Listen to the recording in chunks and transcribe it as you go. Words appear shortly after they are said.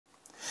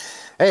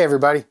Hey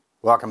everybody,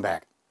 welcome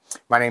back.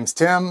 My name's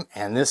Tim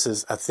and this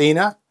is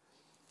Athena.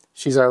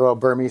 She's our little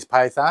Burmese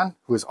python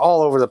who is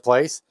all over the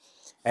place.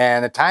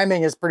 And the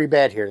timing is pretty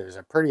bad here. There's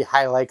a pretty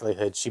high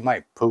likelihood she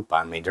might poop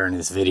on me during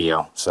this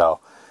video. So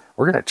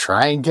we're going to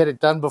try and get it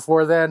done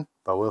before then,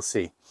 but we'll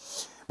see.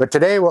 But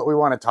today what we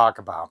want to talk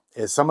about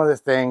is some of the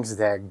things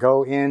that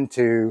go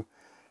into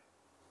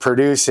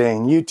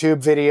producing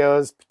YouTube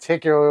videos,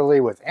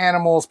 particularly with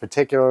animals,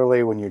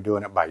 particularly when you're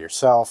doing it by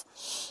yourself,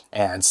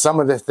 and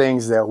some of the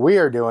things that we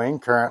are doing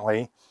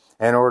currently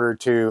in order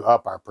to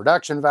up our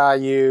production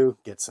value,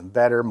 get some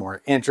better,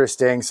 more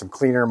interesting, some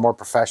cleaner, more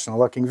professional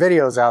looking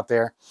videos out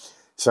there.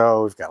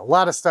 So we've got a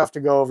lot of stuff to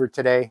go over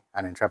today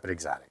on Intrepid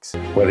Exotics.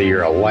 Whether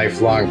you're a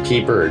lifelong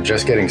keeper or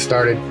just getting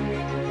started,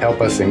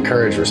 help us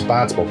encourage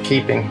responsible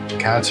keeping,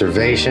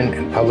 conservation,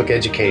 and public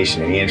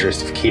education in the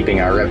interest of keeping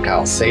our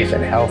reptiles safe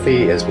and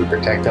healthy as we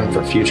protect them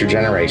for future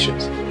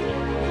generations.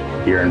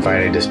 You're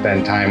invited to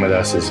spend time with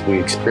us as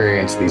we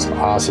experience these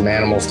awesome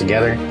animals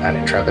together on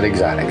Intrepid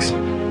Exotics.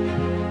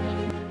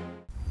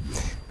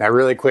 Now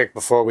really quick,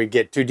 before we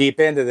get too deep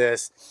into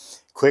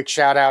this, quick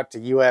shout out to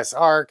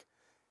USARK,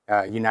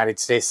 United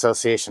States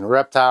Association of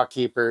Reptile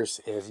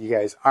Keepers. If you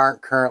guys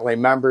aren't currently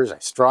members, I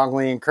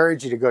strongly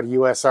encourage you to go to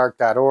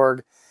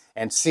USARK.org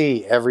and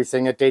see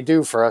everything that they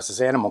do for us as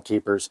animal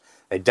keepers.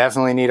 They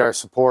definitely need our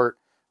support.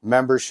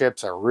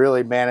 Memberships are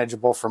really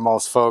manageable for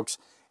most folks,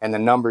 and the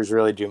numbers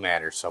really do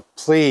matter. So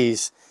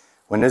please,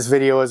 when this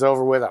video is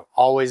over with, I've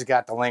always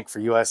got the link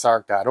for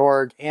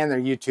USARK.org and their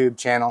YouTube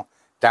channel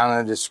down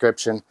in the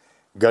description.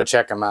 Go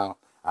check them out.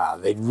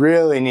 They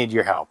really need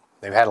your help.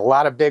 They've had a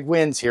lot of big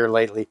wins here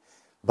lately,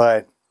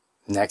 but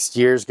next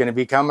year is going to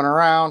be coming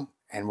around,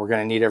 and we're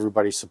going to need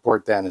everybody's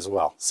support then as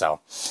well. So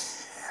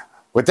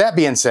with that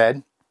being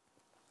said,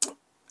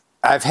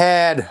 I've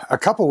had a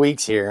couple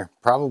weeks here,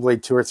 probably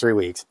 2 or 3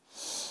 weeks,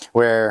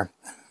 where,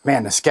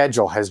 man, the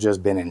schedule has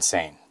just been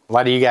insane. A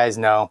lot of you guys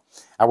know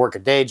I work a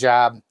day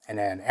job, and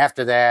then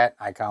after that,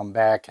 I come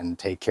back and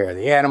take care of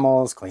the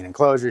animals, clean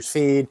enclosures,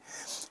 feed,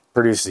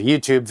 produce the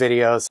YouTube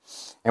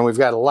videos, and we've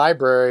got a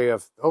library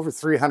of over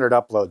 300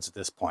 uploads at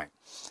this point,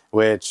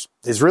 which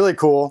is really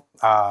cool.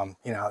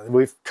 You know,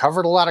 we've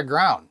covered a lot of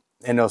ground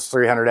in those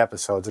 300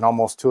 episodes in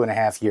almost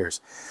 2.5 years.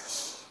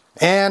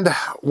 And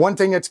one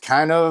thing that's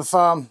kind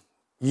of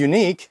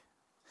unique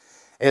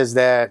is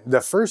that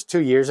the first 2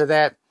 years of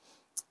that,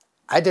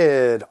 I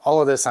did all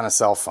of this on a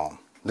cell phone.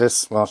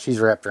 Well, she's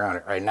wrapped around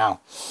it right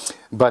now.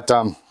 But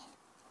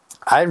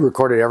I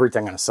recorded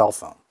everything on a cell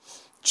phone.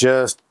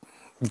 Just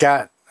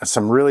got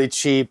some really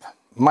cheap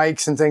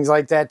mics and things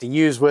like that to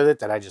use with it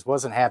that I just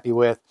wasn't happy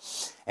with.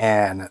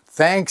 And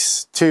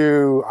thanks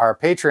to our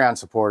Patreon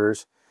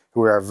supporters,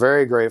 who we are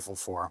very grateful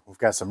for. We've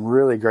got some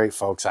really great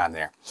folks on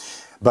there.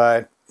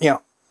 But, you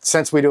know,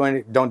 since we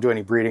don't do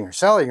any breeding or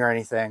selling or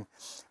anything,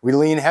 we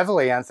lean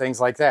heavily on things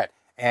like that.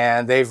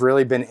 And they've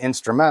really been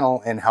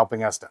instrumental in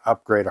helping us to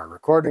upgrade our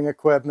recording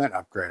equipment,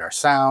 upgrade our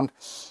sound,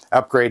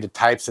 upgrade the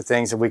types of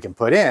things that we can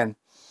put in.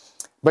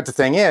 But the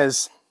thing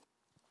is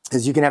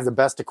you can have the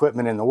best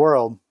equipment in the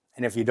world,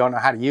 and if you don't know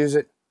how to use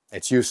it,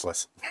 it's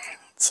useless.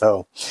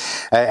 So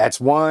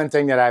that's one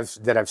thing that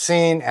I've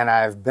seen and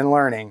I've been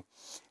learning,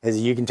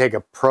 is you can take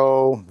a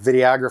pro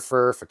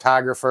videographer,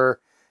 photographer,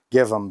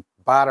 give them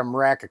bottom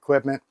rack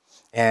equipment,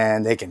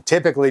 and they can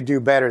typically do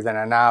better than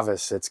a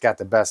novice that's got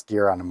the best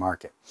gear on the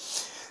market.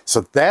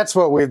 So that's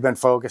what we've been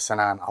focusing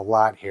on a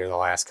lot here the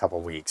last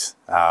couple weeks,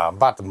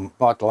 about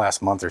the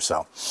last month or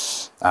so.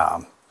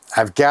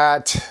 I've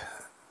got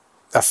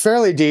a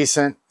fairly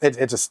decent,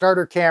 it's a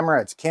starter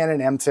camera. It's Canon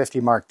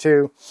M50 Mark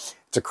II.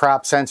 It's a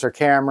crop sensor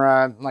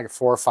camera, like a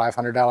 $400 or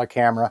 $500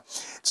 camera.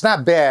 It's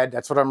not bad.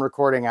 That's what I'm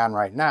recording on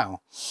right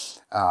now.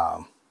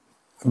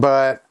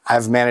 But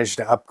I've managed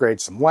to upgrade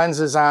some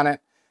lenses on it,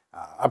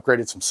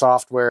 upgraded some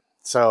software.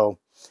 So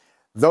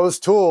those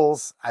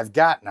tools I've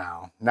got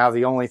now. Now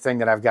the only thing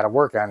that I've got to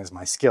work on is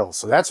my skills.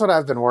 So that's what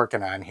I've been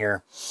working on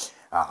here.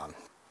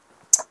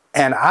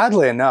 And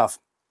oddly enough,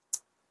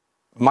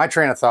 my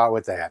train of thought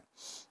with that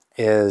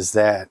is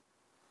that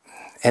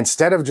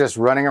instead of just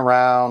running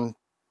around,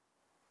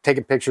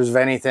 taking pictures of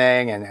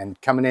anything and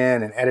coming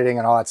in and editing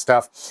and all that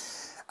stuff,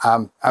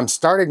 I'm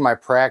starting my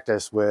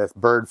practice with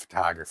bird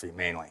photography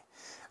mainly.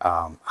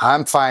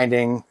 I'm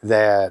finding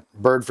that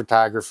bird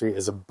photography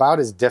is about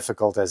as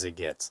difficult as it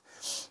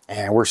gets.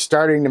 And we're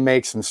starting to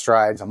make some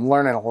strides. I'm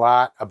learning a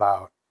lot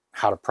about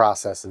how to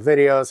process the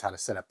videos, how to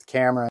set up the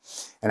camera,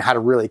 and how to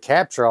really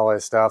capture all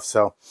this stuff.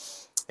 So,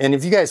 and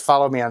if you guys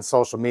follow me on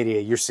social media,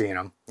 you're seeing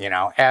them, you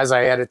know, as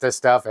I edit this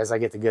stuff, as I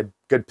get the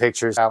good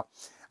pictures out,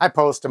 I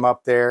post them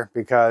up there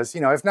because,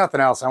 you know, if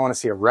nothing else, I want to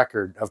see a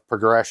record of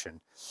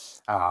progression.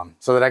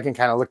 So that I can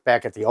kind of look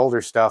back at the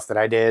older stuff that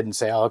I did and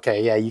say, oh,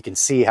 okay, yeah, you can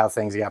see how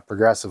things got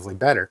progressively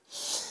better.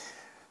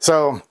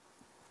 So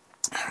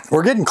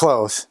we're getting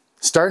close,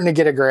 starting to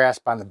get a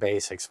grasp on the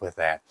basics with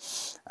that.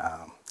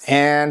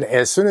 And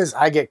as soon as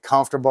I get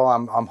comfortable,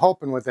 I'm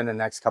hoping within the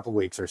next couple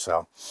weeks or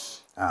so,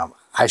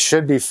 I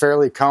should be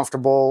fairly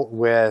comfortable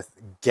with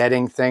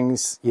getting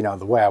things, you know,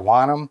 the way I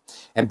want them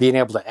and being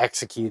able to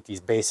execute these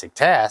basic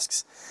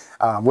tasks,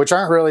 which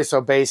aren't really so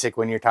basic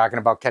when you're talking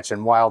about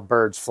catching wild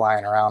birds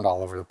flying around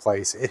all over the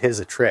place. It is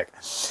a trick.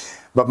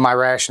 But my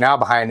rationale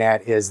behind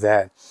that is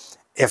that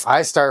if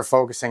I start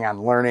focusing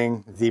on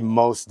learning the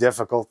most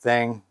difficult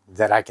thing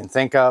that I can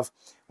think of,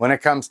 when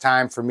it comes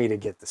time for me to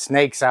get the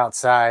snakes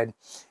outside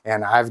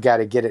and I've got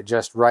to get it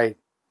just right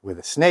with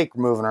a snake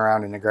moving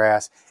around in the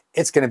grass,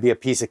 it's going to be a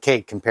piece of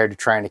cake compared to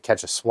trying to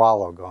catch a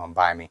swallow going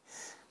by me,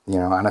 you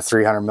know, on a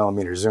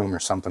 300mm zoom or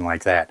something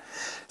like that.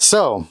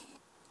 So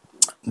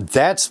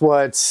that's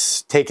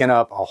what's taken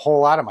up a whole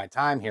lot of my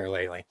time here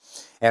lately.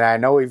 And I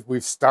know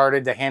we've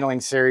started the handling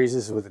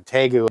series with the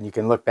Tegu, and you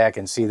can look back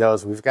and see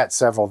those. We've got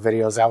several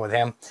videos out with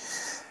him.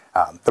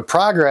 The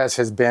progress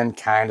has been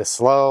kind of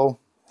slow.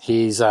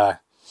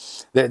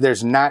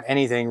 There's not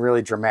anything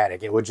really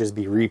dramatic. It would just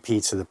be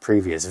repeats of the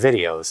previous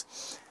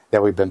videos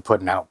that we've been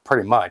putting out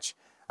pretty much.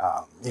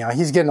 You know,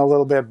 he's getting a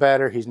little bit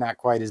better. He's not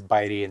quite as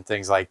bitey and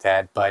things like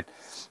that. But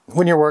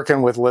when you're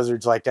working with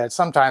lizards like that,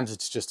 sometimes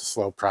it's just a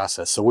slow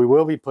process. So we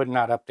will be putting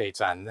out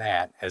updates on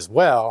that as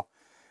well.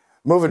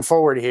 Moving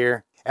forward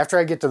here, after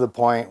I get to the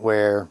point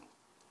where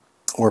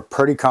we're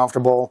pretty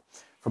comfortable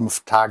from a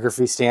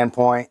photography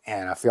standpoint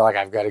and I feel like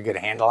I've got a good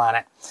handle on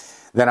it,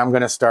 then I'm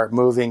going to start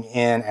moving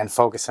in and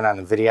focusing on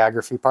the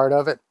videography part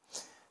of it.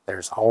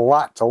 There's a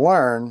lot to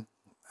learn,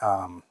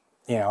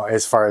 you know,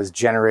 as far as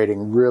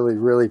generating really,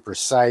 really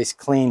precise,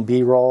 clean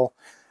B-roll,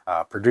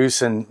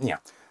 producing, you know,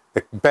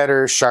 the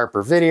better,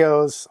 sharper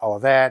videos, all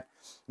of that,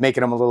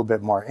 making them a little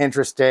bit more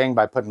interesting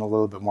by putting a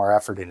little bit more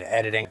effort into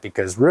editing,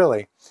 because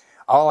really,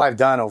 all I've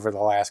done over the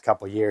last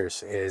couple of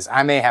years is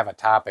I may have a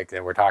topic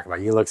that we're talking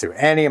about. You look through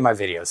any of my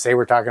videos, say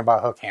we're talking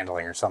about hook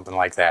handling or something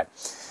like that,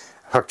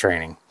 hook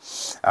training.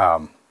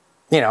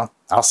 You know,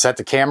 I'll set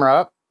the camera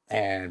up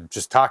and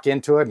just talk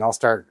into it, and I'll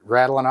start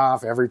rattling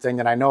off everything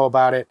that I know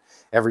about it,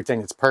 everything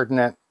that's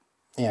pertinent,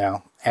 you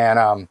know,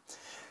 and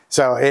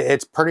so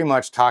it's pretty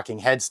much talking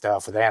head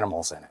stuff with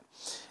animals in it.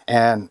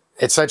 And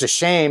it's such a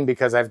shame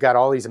because I've got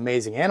all these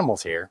amazing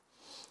animals here,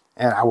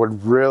 and I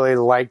would really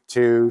like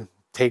to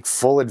take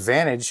full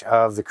advantage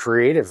of the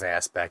creative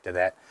aspect of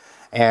that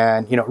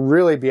and, you know,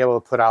 really be able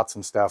to put out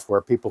some stuff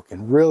where people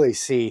can really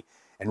see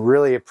and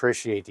really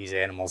appreciate these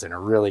animals in a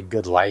really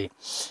good light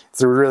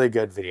through really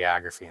good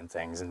videography and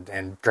things,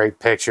 and great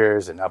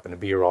pictures and up in the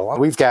B-roll.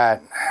 We've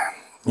got,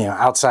 you know,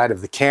 outside of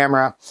the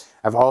camera,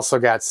 I've also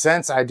got,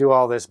 since I do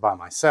all this by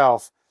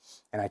myself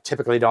and I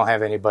typically don't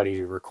have anybody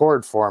to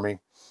record for me,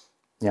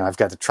 you know, I've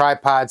got the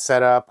tripod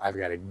set up, I've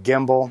got a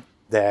gimbal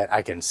that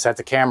I can set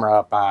the camera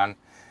up on,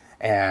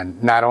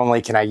 and not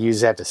only can I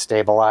use that to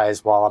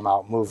stabilize while I'm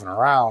out moving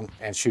around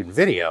and shooting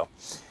video,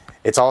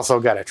 it's also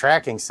got a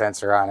tracking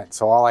sensor on it,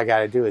 so all I got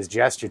to do is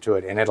gesture to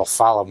it and it'll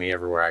follow me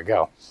everywhere I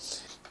go.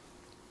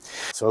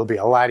 So it'll be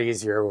a lot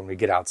easier when we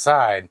get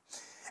outside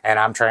and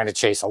I'm trying to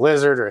chase a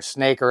lizard or a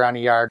snake around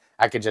the yard.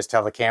 I could just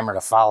tell the camera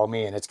to follow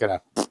me and it's going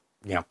to,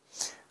 you know,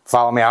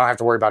 follow me. I don't have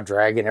to worry about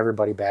dragging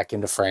everybody back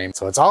into frame.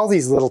 So it's all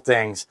these little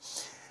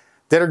things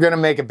that are going to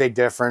make a big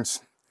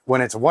difference.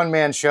 When it's a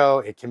one-man show,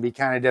 it can be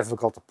kind of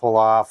difficult to pull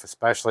off,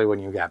 especially when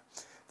you got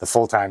the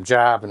full-time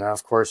job and then,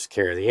 of course,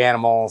 care of the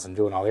animals and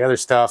doing all the other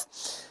stuff.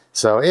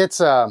 So it's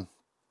a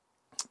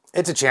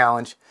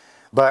challenge,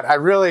 but I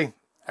really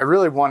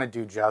want to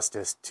do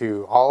justice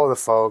to all of the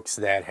folks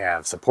that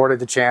have supported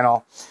the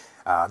channel,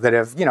 that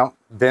have, you know,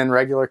 been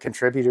regular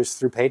contributors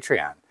through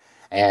Patreon.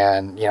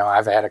 And, you know,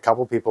 I've had a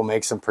couple people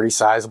make some pretty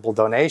sizable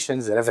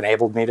donations that have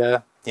enabled me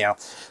to, you know,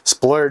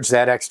 splurge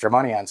that extra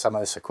money on some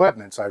of this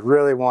equipment. So I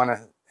really want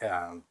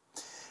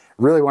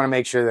to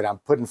make sure that I'm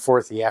putting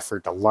forth the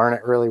effort to learn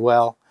it really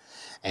well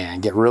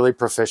and get really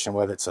proficient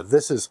with it. So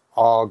this is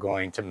all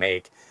going to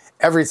make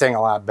everything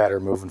a lot better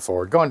moving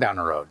forward, going down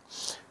the road.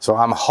 So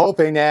I'm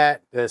hoping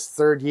that this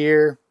third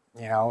year,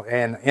 you know,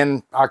 and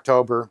in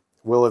October,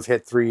 we'll have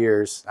hit 3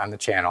 years on the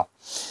channel.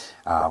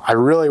 I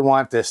really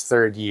want this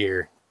third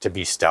year to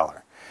be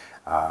stellar.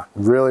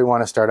 Really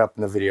want to start up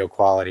in the video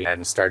quality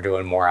and start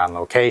doing more on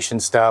location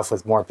stuff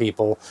with more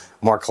people,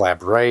 more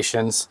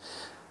collaborations.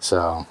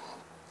 So,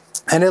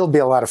 and it'll be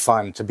a lot of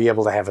fun to be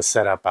able to have a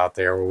setup out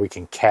there where we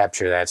can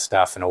capture that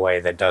stuff in a way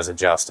that does it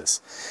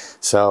justice.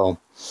 So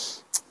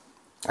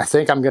I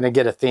think I'm going to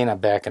get Athena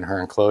back in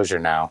her enclosure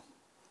now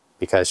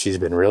because she's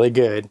been really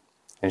good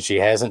and she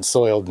hasn't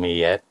soiled me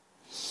yet.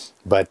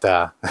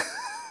 But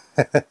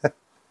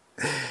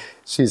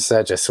she's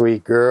such a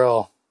sweet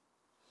girl.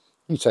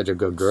 You're such a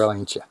good girl,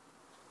 ain't you?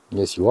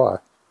 Yes, you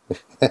are.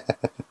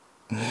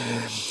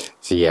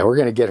 So yeah, we're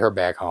going to get her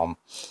back home.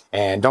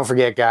 And don't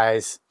forget,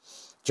 guys,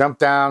 jump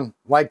down,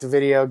 like the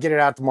video, get it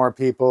out to more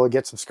people,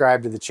 get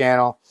subscribed to the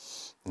channel.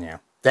 Yeah,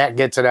 that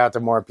gets it out to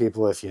more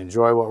people. If you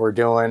enjoy what we're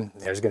doing,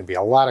 there's going to be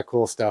a lot of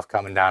cool stuff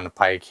coming down the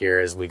pike here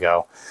as we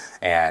go.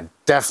 And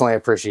definitely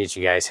appreciate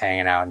you guys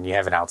hanging out, and you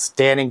have an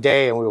outstanding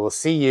day, and we will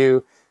see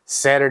you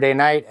Saturday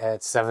night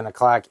at 7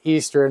 o'clock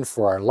Eastern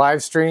for our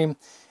live stream.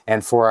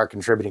 And for our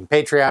contributing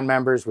Patreon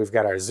members, we've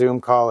got our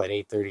Zoom call at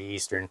 8:30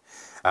 Eastern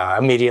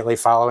immediately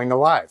following the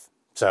live.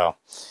 So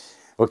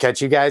we'll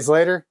catch you guys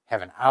later.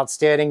 Have an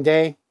outstanding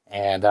day,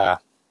 and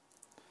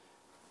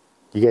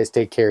you guys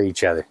take care of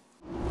each other.